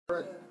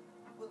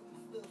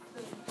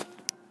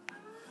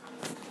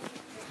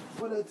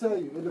What they tell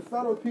you? If the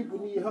federal people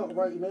need help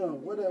right now,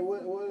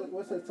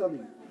 what's that telling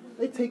you?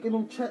 They taking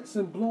them checks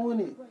and blowing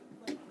it.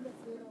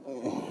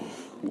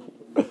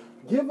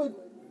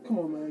 Come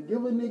on, man.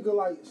 Give a nigga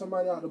like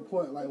somebody out the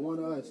point, like one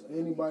of us,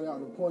 anybody out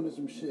the point or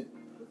some shit,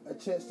 a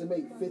chance to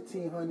make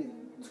 $1,500,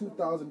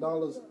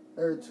 $2,000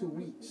 every 2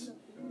 weeks.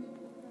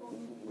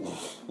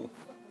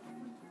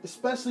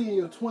 Especially in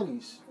your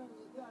 20s.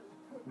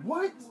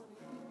 What?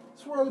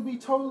 This world would be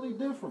totally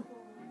different.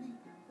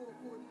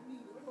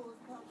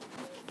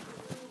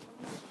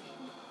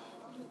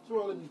 This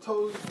world would be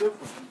totally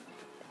different.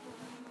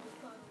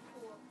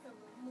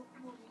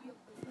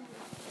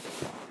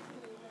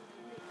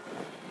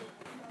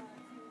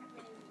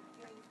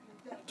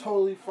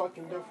 Totally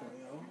fucking different,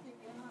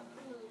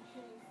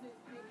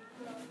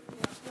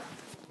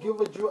 yo.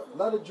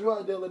 Let a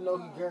drug dealer know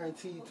he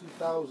guaranteed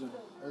 $2,000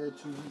 every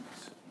 2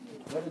 weeks.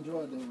 Let a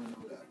drug dealer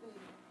know that.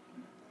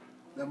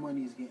 That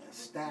money is getting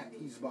stacked.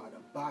 He's about to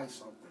buy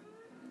something.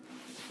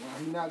 Well,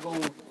 he not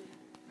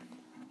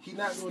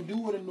gonna do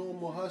what a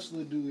normal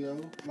hustler do, yo.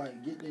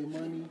 Like get their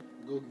money,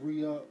 go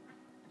re-up,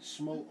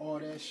 smoke all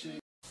that shit.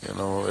 You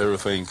know,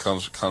 everything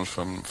comes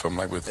from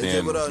like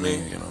within me,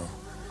 you know.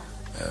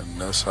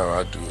 And that's how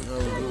I do it. I don't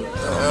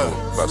know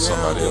about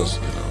somebody else,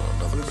 you know,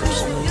 another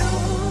person.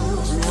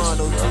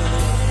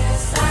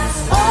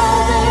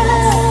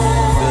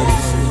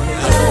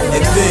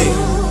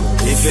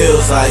 It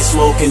feels like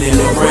smoking in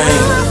the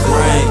rain.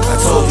 I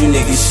told you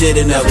niggas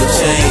shit'll never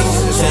change.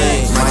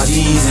 My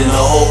G's in a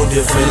whole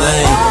different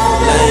lane.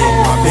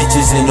 My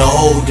bitches in a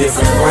whole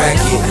different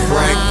bracket. I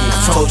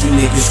told you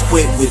niggas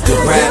quit with the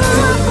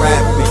rapping.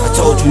 I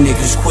told you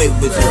niggas quit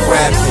with the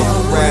rapping.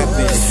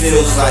 It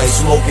feels like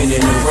smoking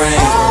in the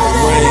rain.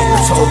 I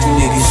told you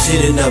niggas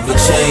shit'll never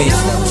change.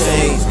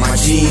 My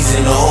G's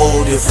in a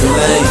whole different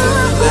lane.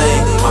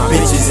 My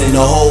bitches in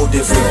a whole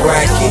different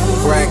bracket.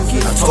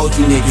 I told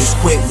you niggas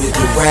quit with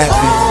the rapping. I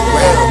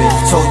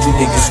told you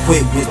niggas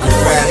quit with the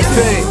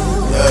rapping.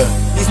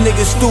 These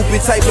niggas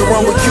stupid, type to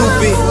run with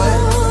Cupid.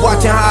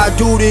 Watching how I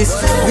do this,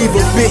 leave a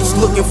bitch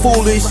looking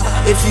foolish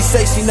if she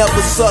say she never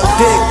sucked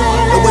dick.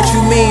 And what you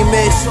mean,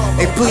 miss?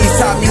 And please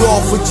top me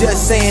off for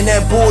just saying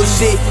that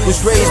bullshit. Was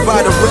raised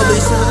by the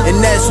realest,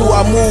 and that's who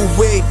I move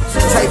with.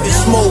 Type to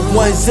smoke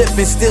one zip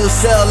and still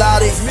sell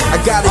out it. I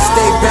gotta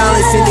stay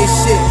balanced in this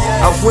shit.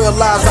 I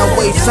realize I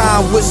waste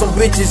time with some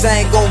bitches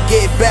I ain't gon'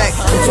 get back.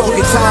 I'm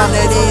talking time,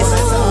 that is.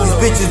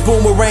 These bitches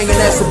boomeranging,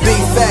 that's a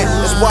big fact.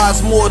 That's why it's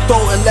more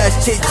throat and less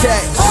chit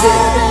chat. Shit,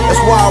 that's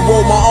why I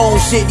roll my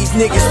own shit. These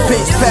niggas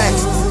pitch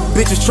packs.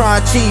 Bitches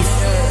trying chief,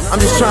 I'm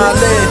just trying to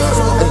live.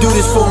 I do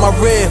this for my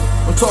rib.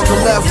 I'm talking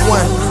left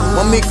one.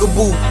 My Mika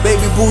boo,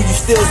 baby boo, you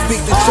still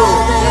speak the truth.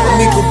 My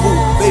Mika boo,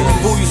 baby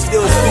boo, you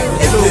still speak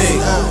the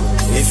truth.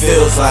 It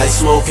feels like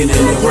smoking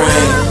in the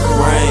rain.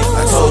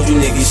 I told you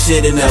niggas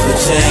shit'll never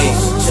change.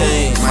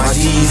 My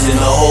G's in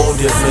a whole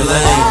different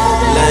lane.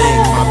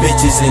 My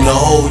bitches in a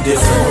whole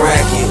different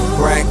bracket.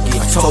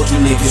 I told you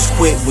niggas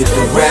quit with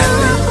the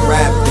rapping.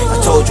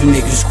 I told you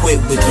niggas quit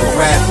with the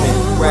rapping.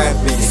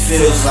 It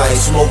feels like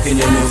smoking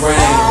in the rain.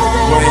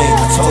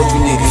 I told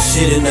you niggas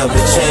shit'll never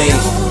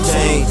change.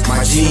 My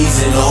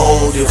G's in a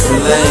whole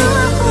different lane.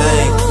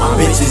 My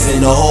bitches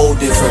in a whole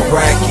different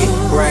bracket.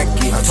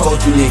 I told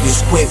you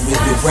niggas quit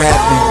with the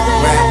rapping.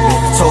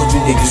 I told you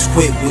niggas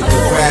quit with the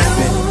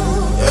rapping.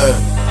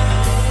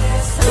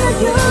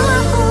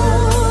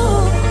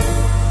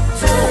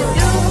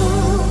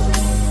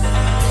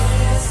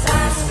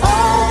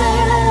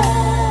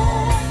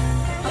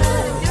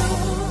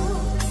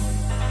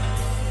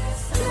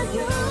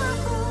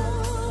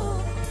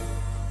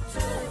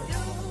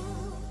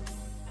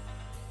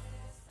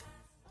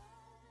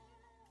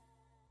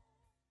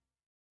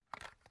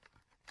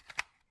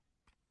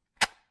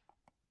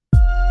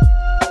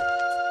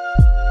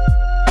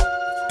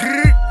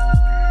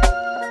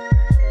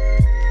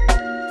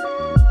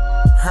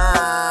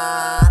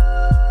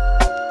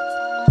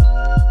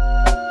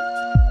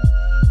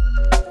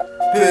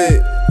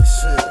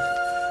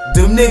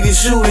 Them niggas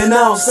shooting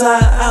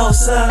outside.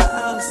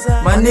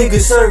 My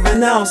niggas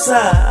serving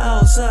outside.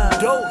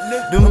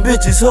 Them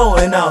bitches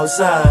hoeing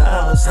outside.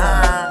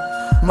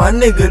 My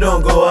nigga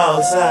don't go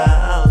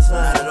outside.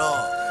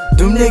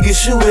 Them niggas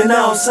shooting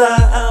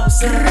outside.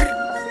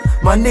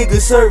 My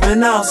niggas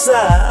serving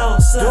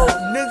outside.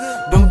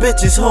 Them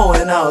bitches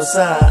hoeing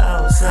outside.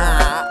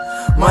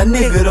 My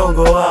nigga don't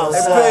go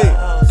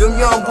outside. Them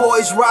young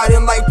boys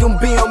riding like them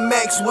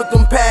BMX with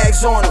them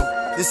pads on them.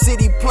 The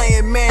city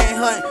playing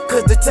manhunt,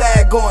 cause the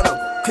tag on them.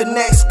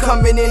 Connects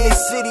coming in the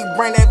city,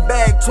 bring that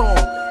bag to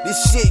them.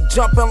 This shit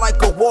jumping like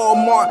a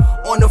Walmart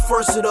on the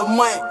first of the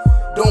month.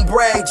 Don't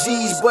brag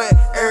G's, but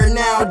every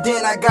now and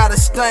then I gotta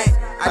stunt.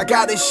 I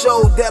gotta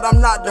show that I'm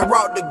not the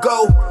route to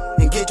go.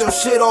 And get your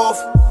shit off.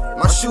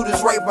 My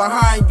shooter's right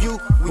behind you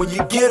when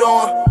you get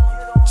on.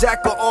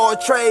 Jack of all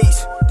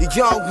trades, the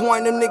young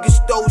one, them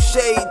niggas throw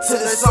shade till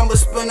the summer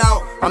spin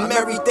out. I'm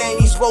everything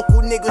these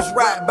local niggas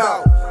rap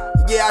about.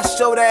 Yeah, I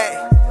show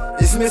that.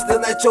 Dismiss to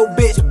let your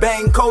bitch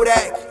bang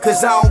Kodak,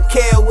 cause I don't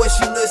care what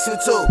she listen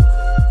to.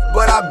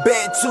 But I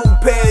bet 2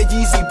 pair of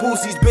Yeezy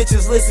boots these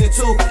bitches listen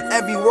to.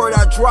 Every word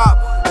I drop,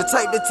 the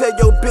type to tell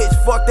your bitch,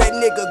 fuck that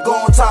nigga,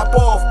 gon' top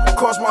off.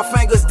 Cross my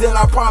fingers, then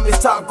I promise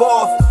top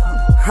off.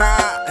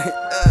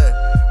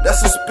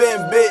 That's a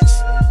spin, bitch.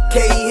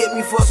 K hit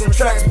me for some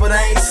tracks, but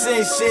I ain't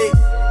seen shit.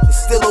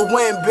 It's still a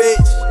win,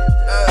 bitch.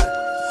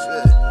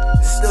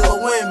 It's still a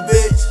win,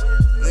 bitch.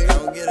 Nigga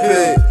don't get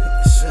it.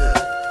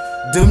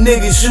 Them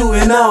niggas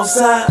shooting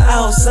outside.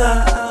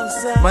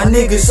 My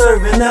niggas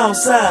serving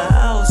outside.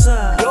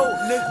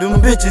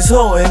 Them bitches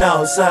hoeing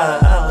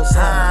outside.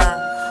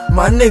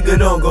 My nigga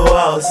don't go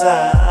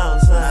outside.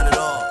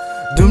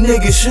 Them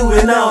niggas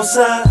shooting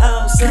outside.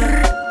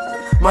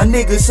 My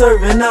niggas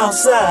serving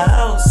outside.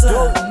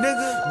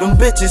 Them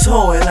bitches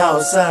hoeing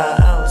outside.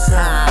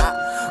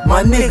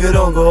 My nigga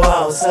don't go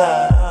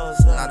outside.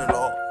 Not at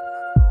all.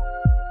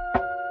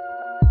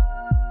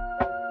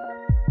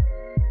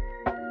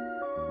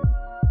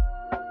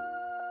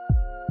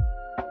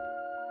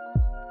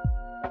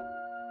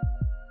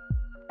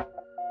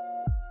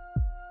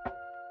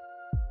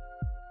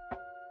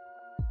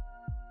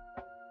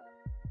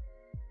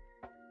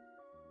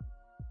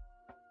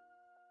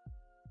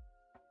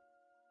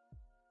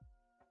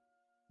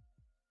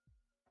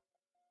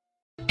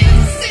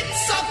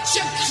 Such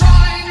a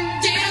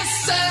crime, dear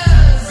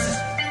sirs,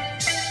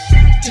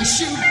 to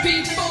shoot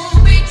people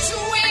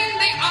between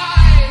the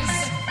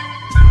eyes.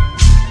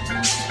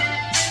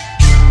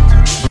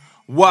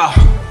 Wow,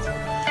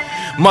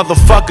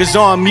 motherfuckers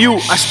on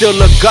mute. I still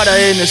look gutter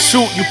in the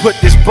suit. You put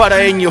this butter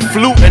in your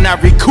flute and I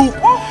recoup.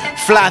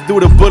 Fly through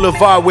the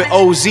boulevard with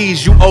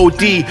OZs, you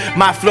OD.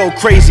 My flow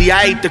crazy,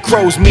 I ate the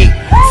crow's meat.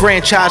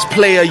 Franchise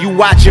player, you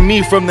watching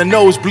me from the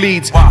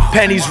nosebleeds.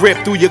 Pennies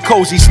ripped through your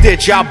cozy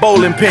stitch, y'all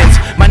bowling pins.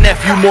 My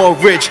nephew more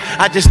rich,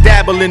 I just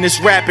dabble in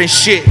this rapping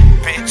shit.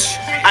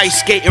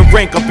 Ice skating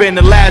rink up in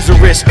the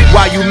Lazarus.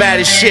 While you mad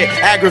as shit,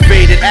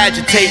 aggravated,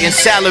 agitating,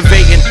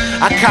 salivating.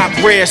 I cop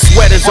rare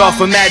sweaters off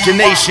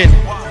imagination.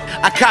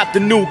 I copped the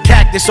new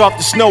cactus off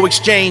the snow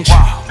exchange.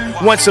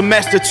 1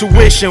 semester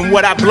tuition,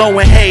 what I blow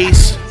in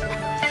haze.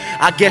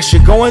 I guess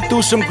you're going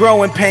through some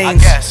growing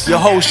pains. Your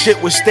whole shit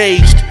was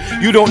staged.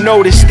 You don't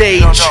know this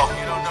stage.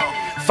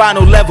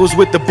 Final levels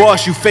with the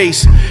boss you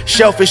face.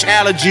 Shellfish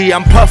allergy,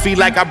 I'm puffy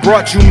like I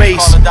brought you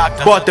mace.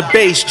 Bought the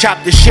bass,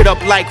 chopped the shit up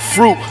like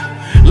fruit.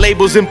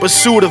 Labels in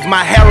pursuit of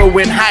my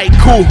heroin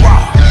haiku.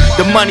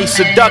 The money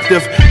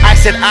seductive, I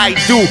said I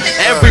do.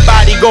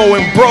 Everybody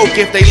going broke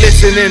if they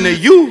listening to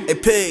you. Hey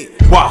pig.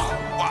 Wow.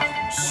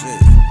 Shit.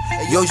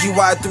 Yozke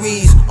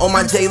Y3s on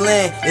my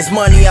J-Land, it's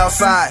money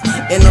outside.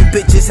 And them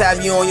bitches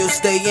have you on your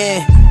stay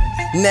in.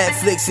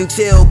 Netflix and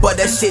chill, but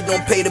that shit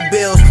don't pay the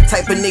bills.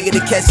 Type of nigga to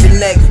catch the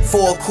neck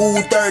for a cool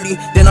 30,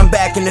 then I'm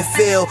back in the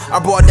field. I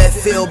brought that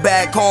feel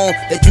back home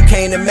that you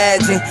can't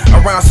imagine.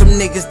 Around some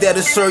niggas that'll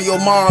serve your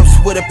moms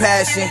with a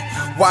passion.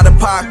 While the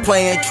Pac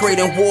playing,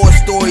 trading war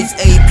stories.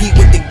 AP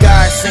with the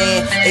guy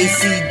saying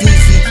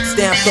ACDC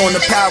stamped on the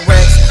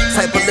Pyrex.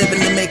 Type of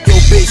living to make your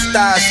bitch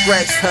thigh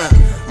scratch, huh?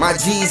 My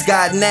G's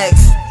got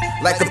next,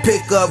 like a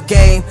pickup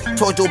game.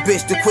 Told your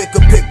bitch to quicker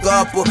pick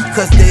up,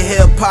 cause the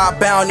hip-hop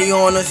bounty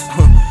on us.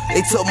 They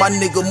took my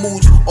nigga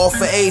Mooch off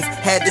for 8th,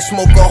 had to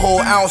smoke a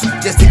whole ounce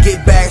just to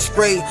get back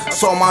straight.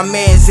 Saw my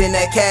mans in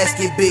that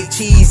casket, big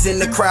cheese in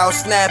the crowd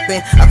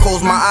snapping. I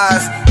closed my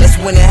eyes, that's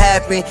when it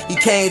happened. He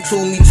came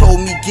to me, told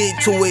me get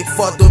to it,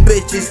 fuck them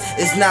bitches,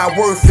 it's not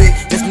worth it.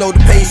 Just know the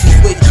patience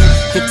with you,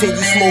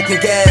 continue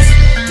smoking gas,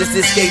 just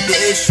escape the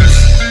issues.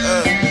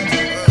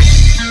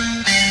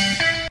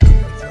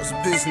 That's a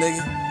bitch,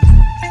 nigga.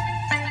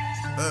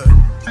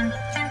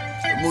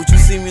 Mooch, you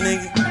see me,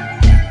 nigga?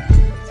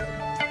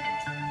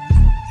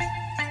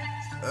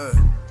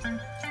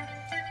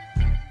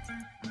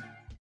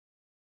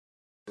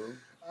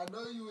 I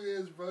know you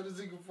is, bro. This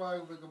nigga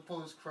probably make a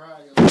post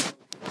cry, yo.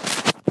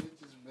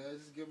 Bitches, man.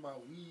 Just get my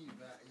weed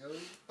back, yo.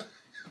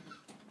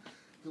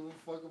 Give a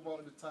fuck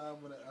about the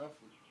time and the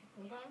effort.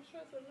 But I'm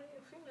sure some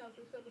females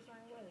who feel the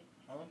same way.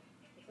 Huh?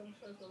 I'm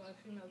sure some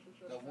females who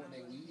feel the same way. Y'all want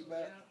their weed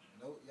back? Yeah.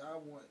 No,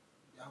 y'all want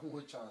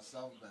y'all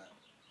self back.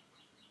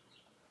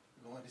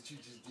 Knowing that you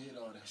just did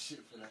all that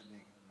shit for that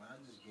nigga. Man, I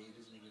just gave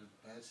this nigga the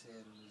best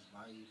head in his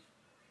life,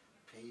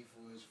 paid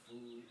for his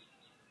food.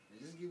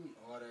 Just give me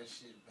all that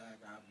shit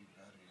back, I'll be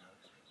better, yo.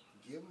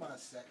 Give my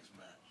sex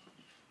back.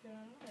 Yeah,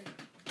 right.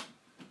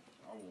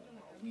 I want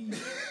my weed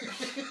back.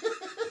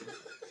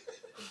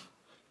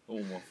 I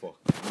want my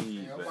fucking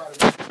weed back.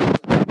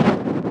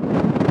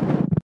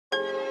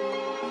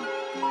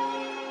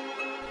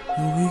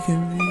 We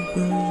can be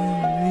birds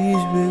and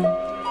bees, baby.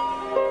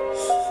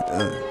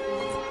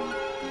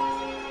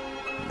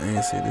 I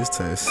ain't say this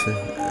type of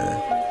shit.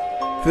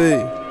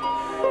 Hey.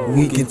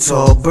 We can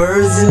talk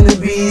birds and the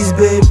bees,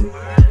 baby.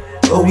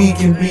 Or we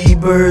can be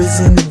birds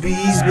and the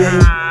bees,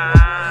 baby.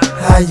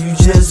 How you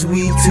just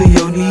weak to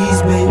your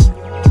knees, baby.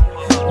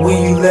 When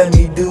you let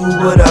me do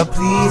what I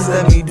please,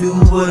 let me do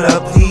what I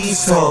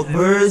please. Talk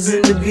birds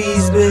and the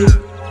bees, baby.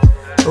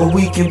 Or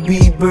we can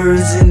be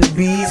birds and the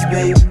bees,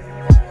 baby.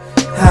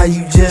 How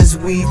you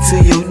just weak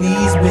to your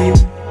knees, baby?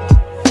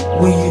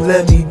 When you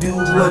let me do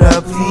what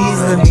I please,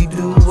 let me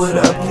do what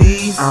I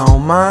please. I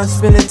don't mind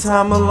spending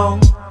time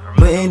alone,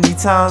 but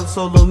anytime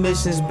solo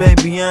missions,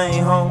 baby, I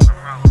ain't home.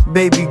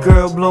 Baby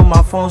girl blow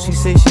my phone, she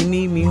say she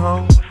need me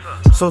home.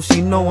 So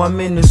she know I'm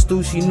in the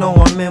stew, she know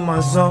I'm in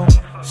my zone.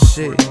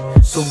 Shit,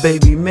 so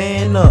baby,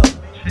 man up.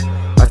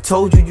 I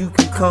told you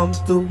can come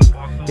through,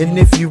 and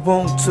if you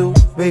want to,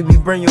 baby,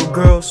 bring your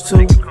girls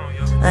too.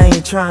 I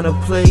ain't trying to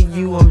play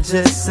you, I'm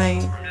just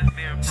saying.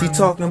 She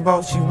talking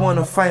about she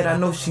wanna fight, I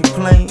know she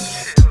playing.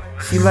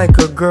 She like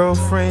her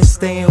girlfriend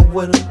staying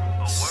with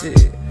her.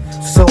 Shit,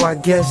 so I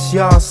guess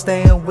y'all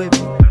staying with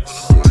me.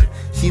 Shit,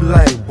 she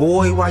like,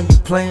 boy, why you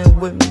playing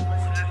with me?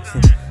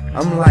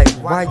 I'm like,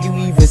 why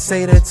you even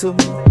say that to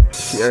me?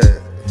 Yeah.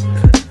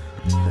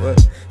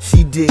 What?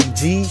 She dig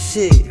G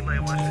shit.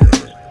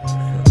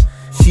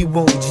 She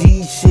want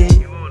G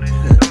shit.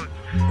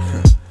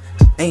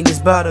 Ain't this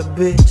about a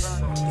bitch?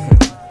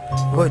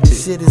 But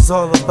this shit is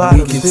all about a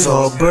bitch. We can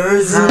talk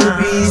birds and the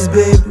bees,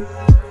 baby.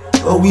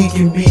 Or we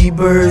can be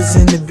birds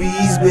and the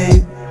bees,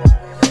 baby.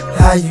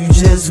 How you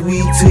just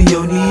weak to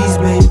your knees,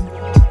 baby?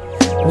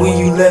 When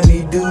you let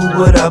me do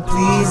what I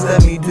please,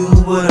 let me do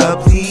what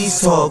I please.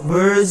 Talk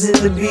birds and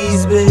the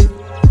bees, baby.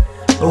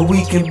 Or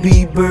we can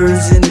be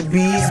birds and the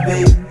bees,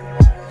 baby.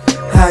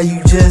 How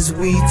you just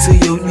weak to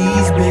your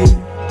knees, baby?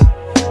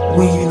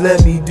 When you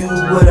let me do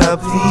what I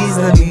please,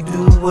 let me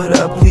do what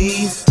I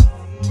please.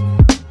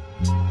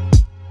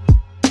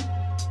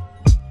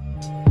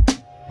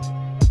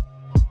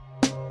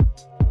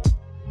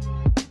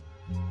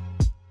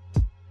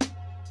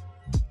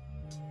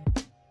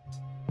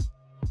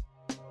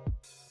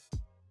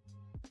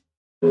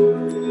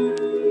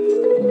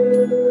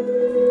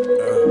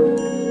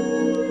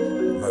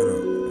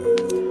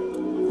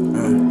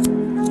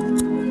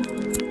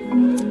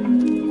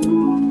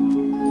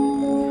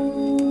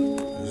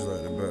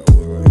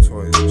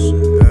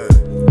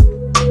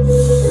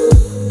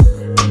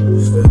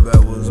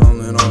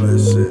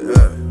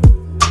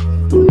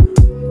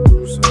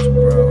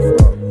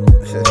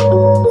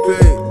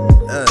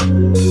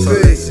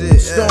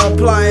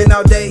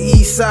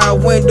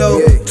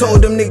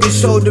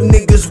 Showed them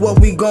niggas what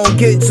we gon'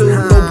 get to.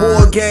 No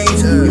board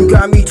games, you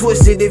got me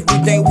twisted if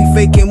you think we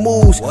faking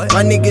moves.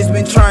 My niggas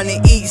been trying to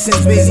eat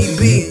since Busy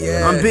B.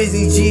 I'm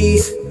busy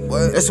G's.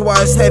 That's why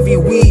it's heavy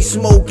weed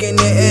smoke in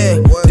the air.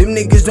 Them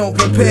niggas don't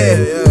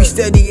compare. We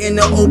steady in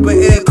the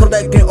open air,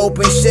 collecting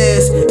open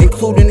shares,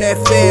 including that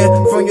fare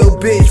from your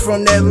bitch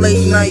from that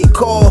late night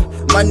call.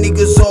 My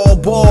niggas all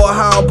ball,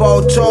 how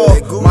about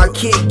y'all? My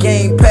kid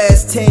game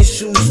past 10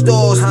 shoe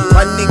stores.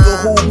 My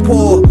nigga who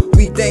poor,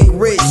 we think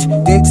rich,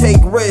 then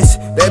take risks.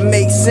 That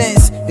makes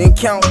sense, then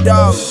count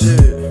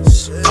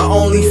dollars. I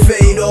only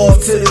fade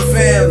off to the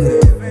family.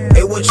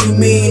 Hey, what you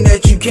mean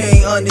that you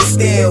can't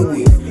understand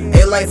we?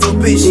 Hey, like a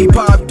bitch, she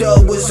popped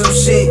up with some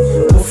shit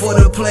before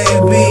the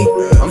plan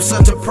B. I'm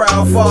such a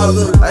proud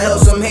father, I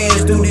held some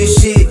hands do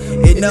this shit.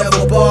 It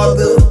never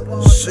bothered,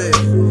 shit,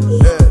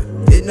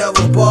 it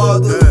never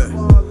bothered.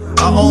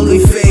 I only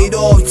fade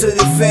off to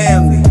the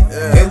family.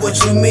 And what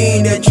you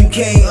mean that you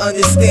can't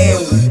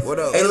understand me?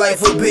 Hey, like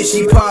a bitch,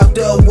 she popped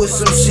up with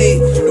some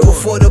shit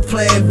before the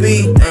plan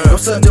B. I'm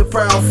such a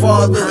proud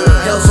father,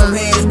 held some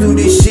hands do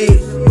this shit,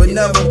 but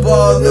never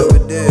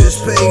bothered.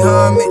 Just pay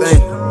homage.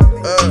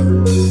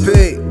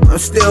 I'm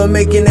still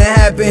making it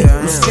happen.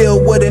 I'm still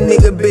with a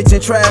nigga bitch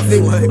in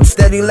traffic. I'm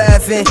steady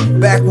laughing,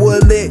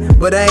 backwood lit,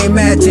 but I ain't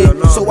matching.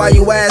 So why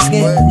you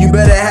asking? You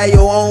better have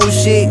your own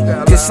shit.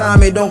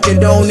 Consignment don't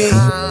condone it.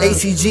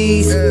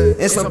 ACGs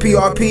and some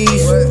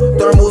PRPs.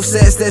 Thermal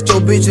sets that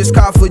your bitches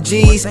cop for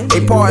G's.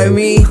 Hey, pardon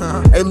me.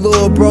 Hey,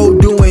 little bro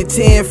doing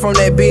 10 from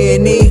that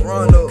B&E.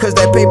 Cause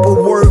that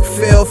paperwork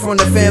fell from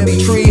the family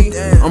tree.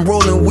 I'm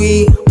rolling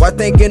weed while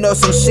thinking of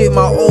some shit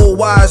my old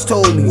wives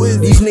told me.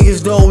 These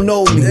niggas don't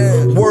know me.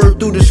 Word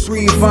through the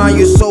street, find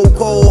your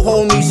so-called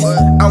homies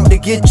out to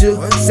get you.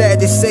 Sad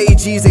to say,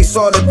 G's, they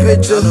saw the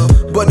picture,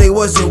 but they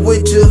wasn't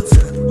with you.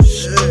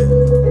 Shit.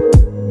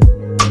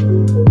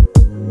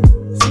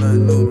 It's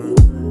nothing new, man.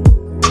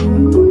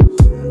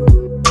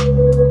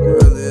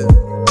 Really is.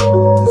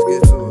 Let's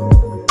get to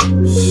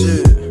it.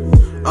 Shit.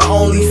 I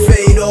only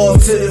fade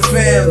off to the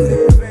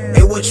family.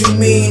 Hey, what you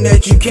mean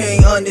that you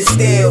can't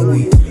understand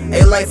we?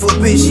 Hey, like a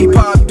bitch, she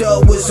popped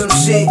up with some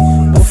shit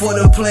before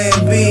the plan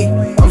B.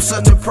 I'm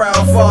such a proud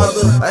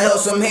father, I held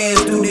some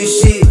hands through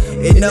this shit.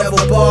 It never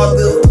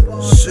bothered,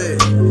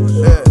 shit,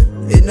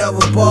 it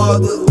never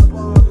bothered.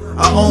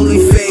 I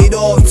only fade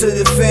off to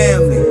the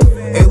family.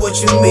 And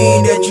what you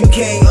mean that you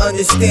can't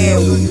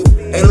understand me?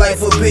 Hey, like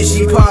a bitch,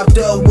 she popped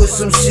up with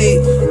some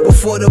shit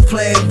before the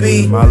plan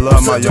B.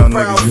 I'm such a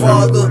proud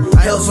father,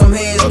 I held some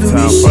hands through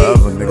this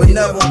shit, but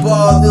never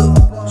bothered.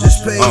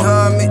 Just pay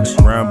homage.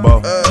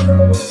 Rambo.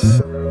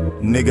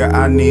 Nigga,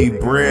 I need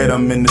bread,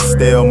 I'm in the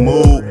stale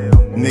mood.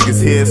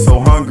 Niggas here so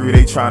hungry,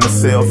 they tryna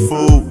sell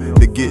food.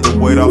 To get the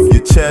weight off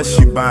your chest,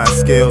 you buying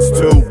scales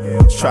too.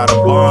 Try to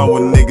bond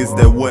with niggas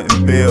that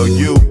wouldn't bail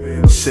you.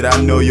 Shit,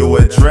 I know your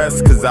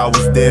address, cause I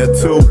was there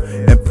too.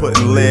 And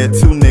Putting lead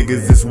to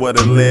niggas is what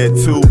it led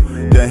to.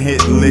 Done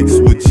hit licks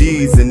with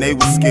G's and they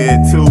was scared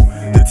too.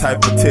 The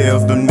type of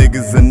tales them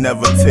niggas will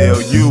never tell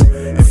you.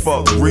 And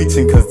fuck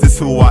reaching, cause this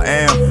who I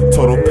am.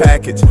 Total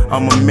package,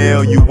 I'm a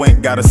male, you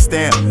ain't got a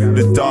stamp.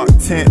 The dark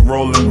tent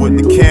rolling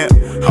with the camp.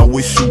 I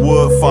wish you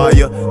would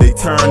fire. They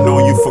turned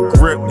on you for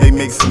grip, they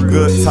make some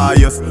good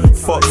tires.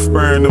 Fuck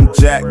sparing them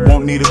jack,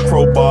 won't need a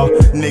crowbar.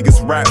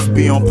 Niggas raps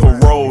be on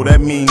parole, that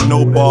mean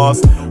no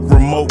bars.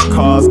 Remote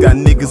cars, got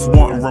niggas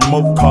wanting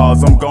remote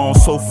cars. I'm gone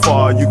so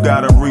far, you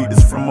gotta read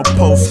this from a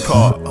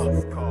postcard.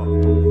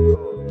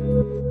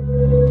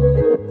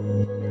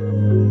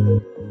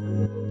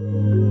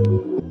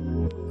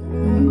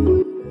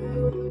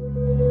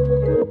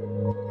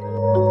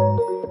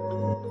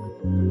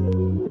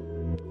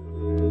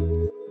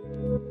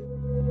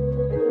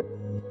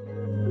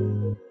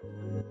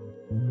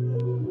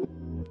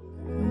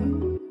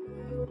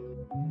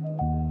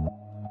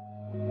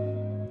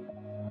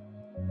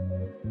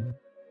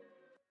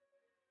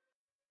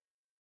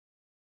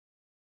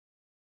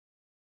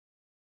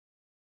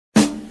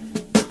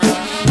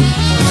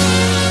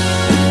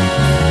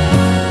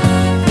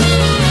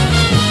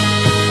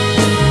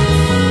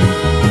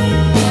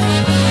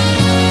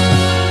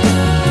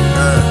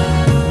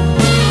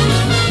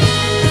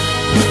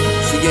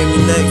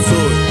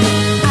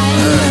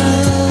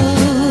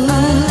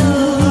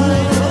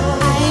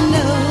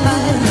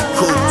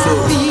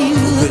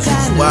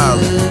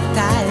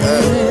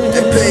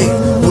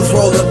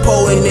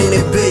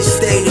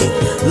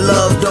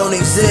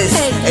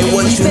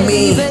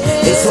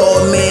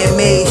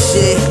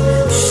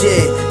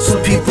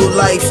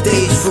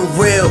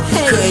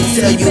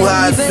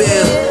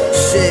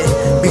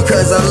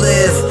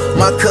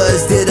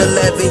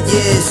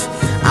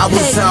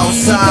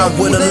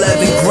 With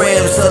 11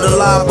 grams of the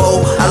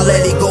Labo, I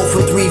let it go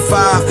for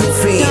 3.5.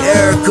 Fiend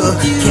Erica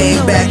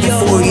came back in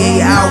 48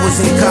 hours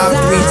and copped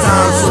 3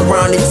 times.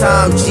 Around the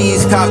time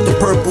G's copped the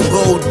purple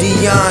gold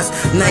Dion's.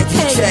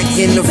 Nike check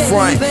in the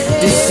front.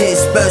 This shit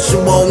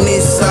special on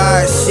this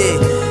side,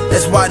 shit.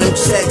 That's why them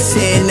checks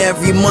in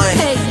every month.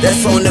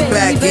 That's on the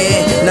back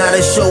end, not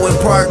a show in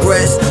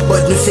progress,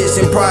 but new shit's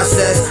in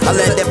process. I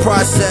let that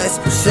process,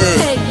 shit.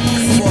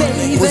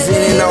 Was in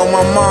and out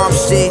my mom's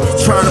shit,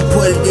 trying to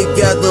put it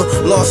together.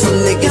 Lost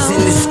some niggas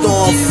in the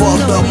storm,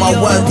 fucked up my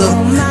weather.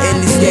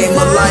 In this game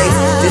of life,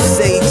 just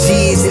say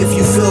G's if you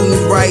feel me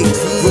right.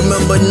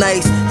 Remember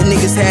nights, the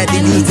niggas had to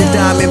use the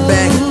diamond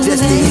back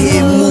just to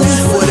hit moves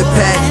for the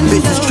pack.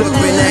 Bitches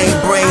tripping, I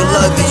ain't brain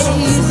luggage.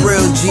 For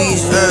real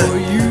G's,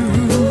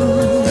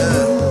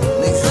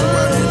 niggas come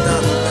out in the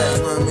diamond back,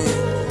 you know what I mean?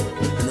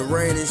 In the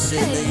rain and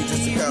shit, nigga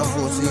just took out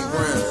 14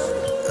 grams.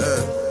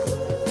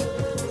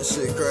 That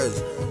shit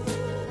crazy.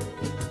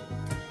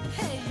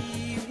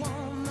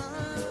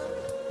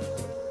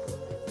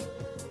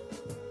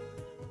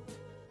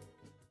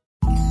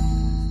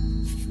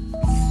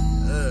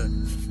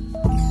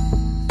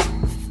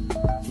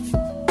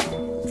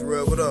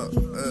 What up? I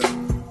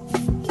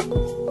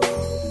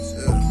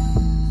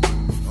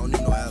don't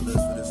need no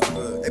atlas for this.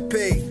 Hey P,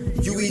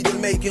 you either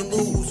make and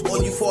lose or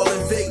you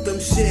falling victim.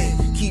 Shit,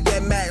 keep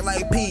that Mac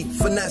like P,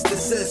 finesse the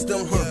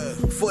system.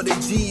 For the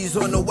G's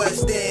on the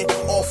West End,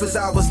 office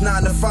hours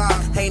 9 to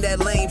 5. Ain't that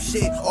lame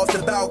shit off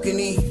the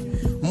balcony.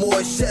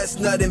 More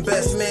chestnut than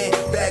best man.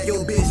 Bag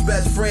your bitch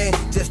best friend,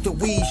 just a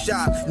weed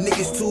shop.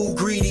 Niggas too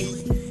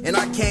greedy. And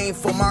I came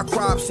for my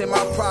crops and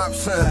my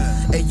props,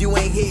 and you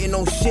ain't hitting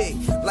no shit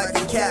like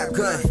a cap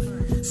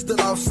gun. Still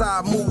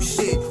outside, move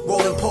shit.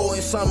 Rolling pole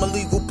in some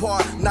illegal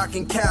part.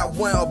 Knocking cap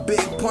one, a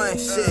big punch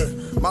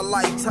shit. My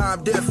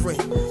lifetime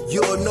different.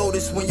 You'll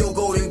notice when your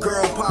golden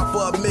girl pop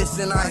up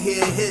missing. I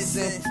hear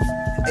hissing.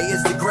 Hey,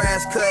 is the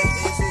grass cut?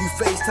 You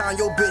FaceTime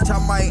your bitch,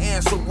 I might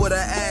answer with her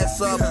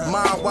ass up.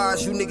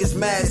 Mind-wise, you niggas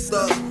masked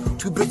up.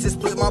 2 bitches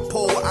split my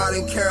pole out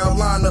in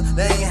Carolina.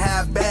 They ain't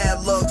have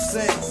bad luck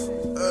since.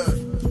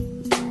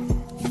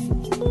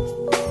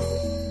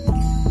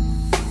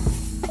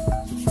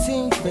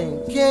 Team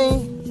Bang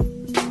Gang,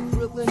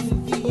 Brooklyn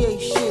VA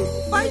shit.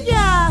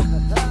 Fire!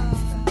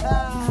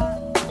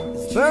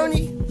 It's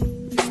Bernie,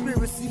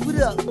 Conspiracy, what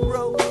up,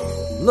 bro?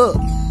 Look,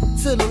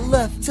 to the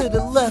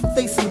left,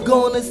 they some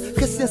goners.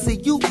 Cause since a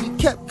youth, we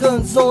kept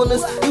guns on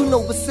us. You know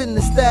what's in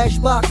the stash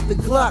box, the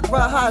Glock,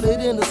 right hotter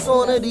than the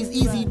sauna. These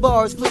easy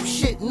bars, flip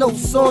shit, no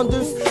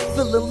Saunders.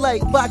 Feeling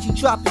like Baji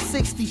dropping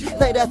 60,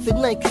 night after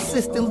night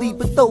consistently.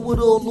 But throw it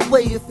all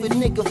away if a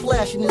nigga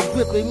flashing is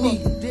gripping me.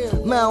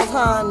 Miles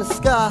high in the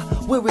sky,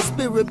 where a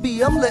spirit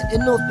be. I'm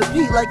letting off the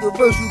beat like a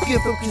verse you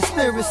get from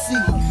conspiracy.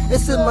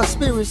 It's in my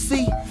spirit,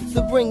 see,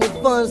 to bring in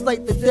funds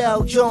like the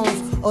Dow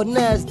Jones or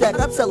NASDAQ.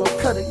 I tell them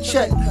cut a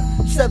check,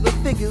 7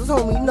 figures,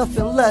 homie,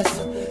 nothing less.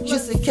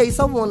 Just in case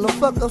I wanna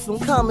fuck up some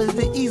commas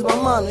to ease my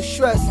mind of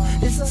stress.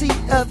 It's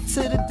TF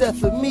to the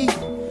death of me.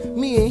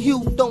 Me and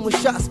Hugh throwing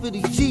shots for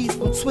the G's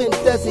from Twin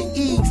Desert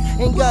Eves.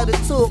 Ain't gotta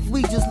talk,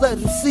 we just let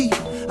them see.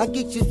 I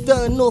get you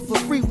done off for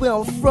free where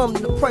I'm from,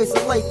 the price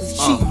of life is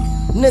cheap.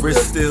 Rich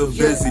still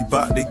busy,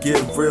 bout to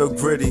get real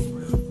gritty.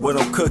 What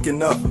I'm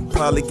cooking up,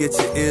 probably get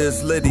your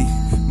ears litty.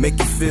 Make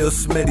you feel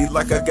smitty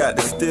like I got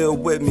the steel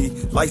with me.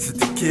 License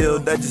to kill,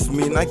 that just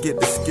mean I get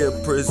to skip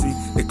Prizzy.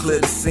 They clear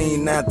the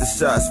scene after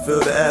shots, feel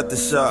the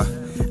aftershock.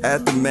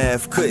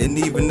 Aftermath, couldn't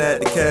even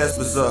add the cast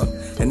was up.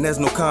 And there's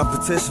no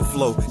competition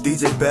flow,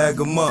 DJ bag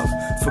 'em up.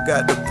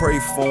 Forgot to pray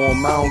for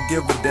 'em, I don't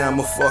give a damn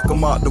a fuck.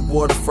 I'm out the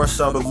water, fresh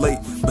out of lake,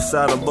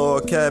 beside a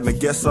log cabin.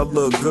 Guess I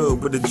look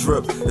good with a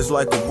drip. It's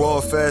like a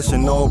raw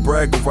fashion, all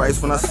bragging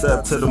rights when I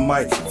step to the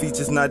mic.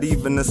 Features not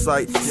even in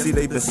sight, see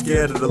they been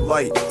scared of the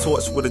light.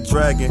 Torch with a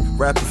dragon,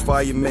 rapid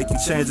fire make you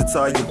change the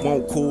tire,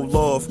 won't cool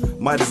off.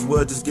 Might as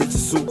well just get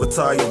your super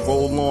tire,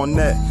 roll on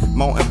that.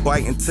 Mountain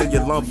bike until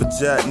your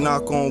lumberjack,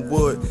 knock on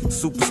wood.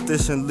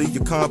 Superstition leave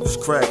your compass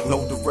crack,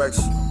 no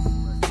direction.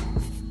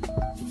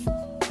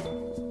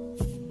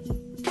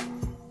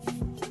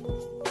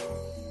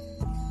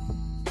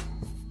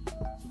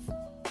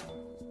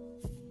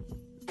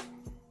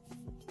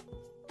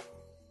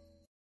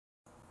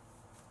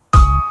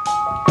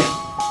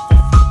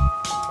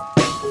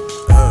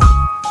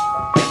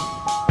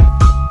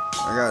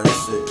 I got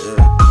this shit, yeah.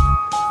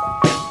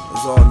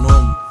 It's all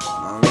normal,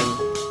 I mean.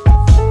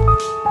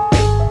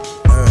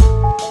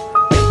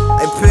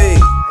 Hey P,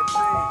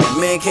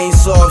 man can't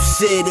solve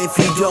shit if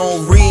he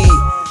don't read.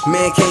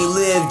 Man can't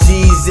live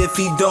G's if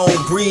he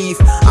don't breathe.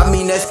 I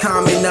mean that's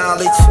common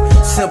knowledge,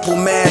 simple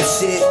math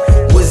shit.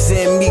 Was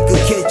in Mika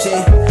kitchen,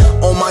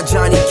 on my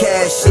Johnny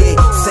Cash shit.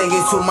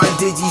 Singing to my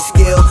digi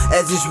scale,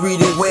 as it's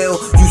reading well.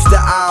 Used to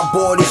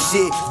eyeball this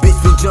shit,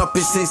 bitch been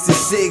jumping since the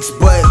 6th,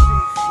 but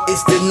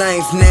it's the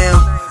 9th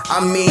now. I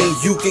mean,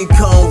 you can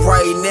come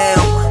right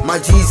now. My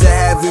G's are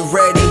have it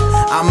ready.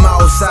 I'm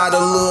outside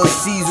of Little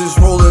Caesars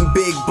rolling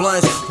big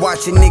blunts,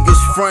 watching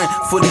niggas front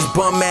for these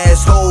bum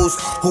ass hoes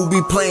who be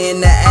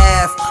playing the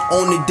AF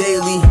on the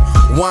daily.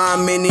 While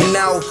I'm in and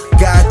out,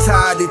 got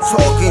tired of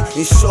talking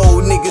and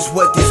showed niggas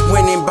what this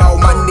winning bout.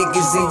 My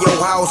niggas in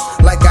your house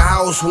like a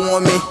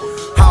housewarming.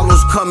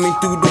 Hollows coming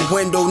through the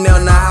window, now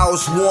the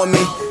house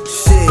warming.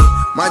 Shit,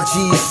 my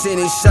G's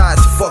sending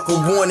shots, fuck a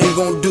warning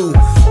gon' do.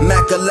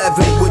 Mac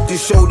 11 with the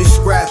shoulder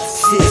scrap,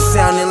 shit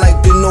sounding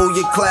like the know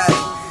you clap.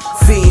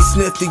 Fiend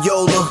sniff the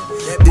Yola,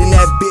 then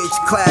that bitch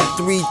clap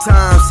 3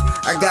 times.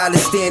 I got a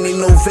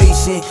standing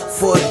ovation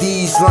for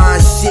these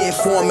lines, shit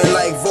forming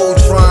like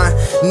Voltron.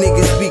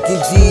 Niggas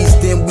speaking G's,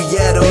 then we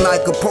at them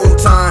like a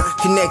proton.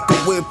 Connected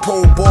with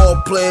pro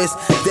ball players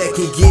that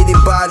can get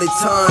it by the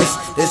tons.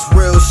 That's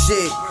real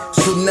shit.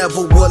 So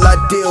never will I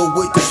deal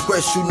with the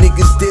stress you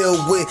niggas deal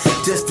with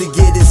just to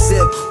get a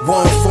sip.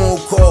 One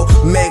phone call,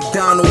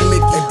 McDonald,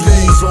 Mickey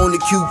D's on the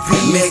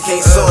QP. Man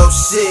can't solve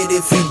shit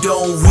if he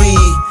don't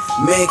read.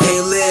 Man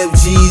can't live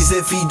G's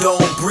if he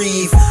don't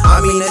breathe. I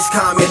mean that's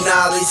common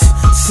knowledge,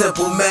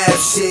 simple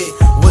math shit.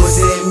 Was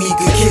in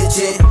Mika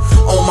kitchen,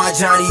 on my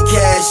Johnny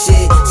Cash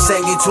shit.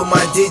 Singing to my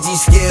digi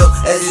scale,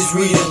 as it's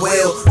reading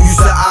well. Used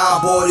to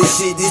eyeball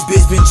this shit, this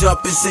bitch been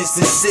jumping since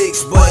the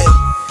 6th, but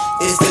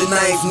it's the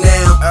 9th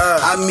now.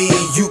 I mean,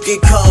 you can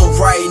come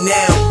right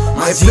now.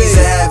 My G's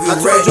have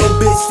it ready. I told your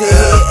bitch to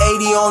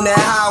hit 80 on that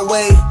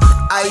highway.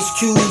 Ice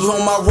cubes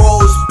on my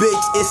rolls,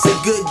 bitch, it's a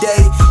good day.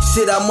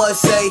 Shit, I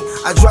must say,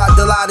 I dropped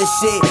a lot of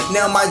shit.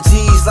 Now my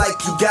G's like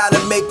you gotta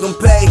make them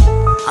pay.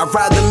 I'd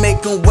rather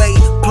make them wait,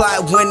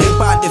 plot when they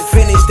bout to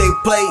finish they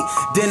plate.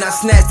 Then I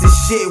snatch the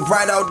shit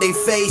right out they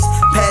face.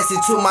 Pass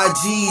it to my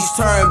G's,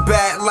 turn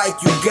back like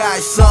you got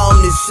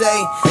something to say.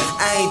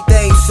 I ain't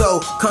think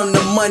so, come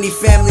to money,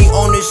 family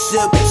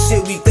ownership.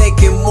 Shit, we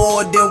thinking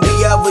more than we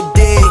ever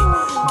did.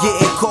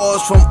 Getting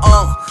calls from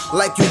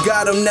like you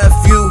got him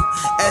nephew,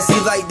 as he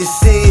like to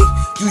say.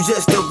 You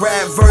just a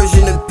rap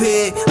version of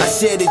Pig. I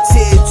shed a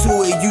tear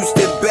to it, used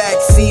to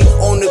backseat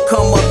on the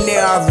come up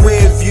near I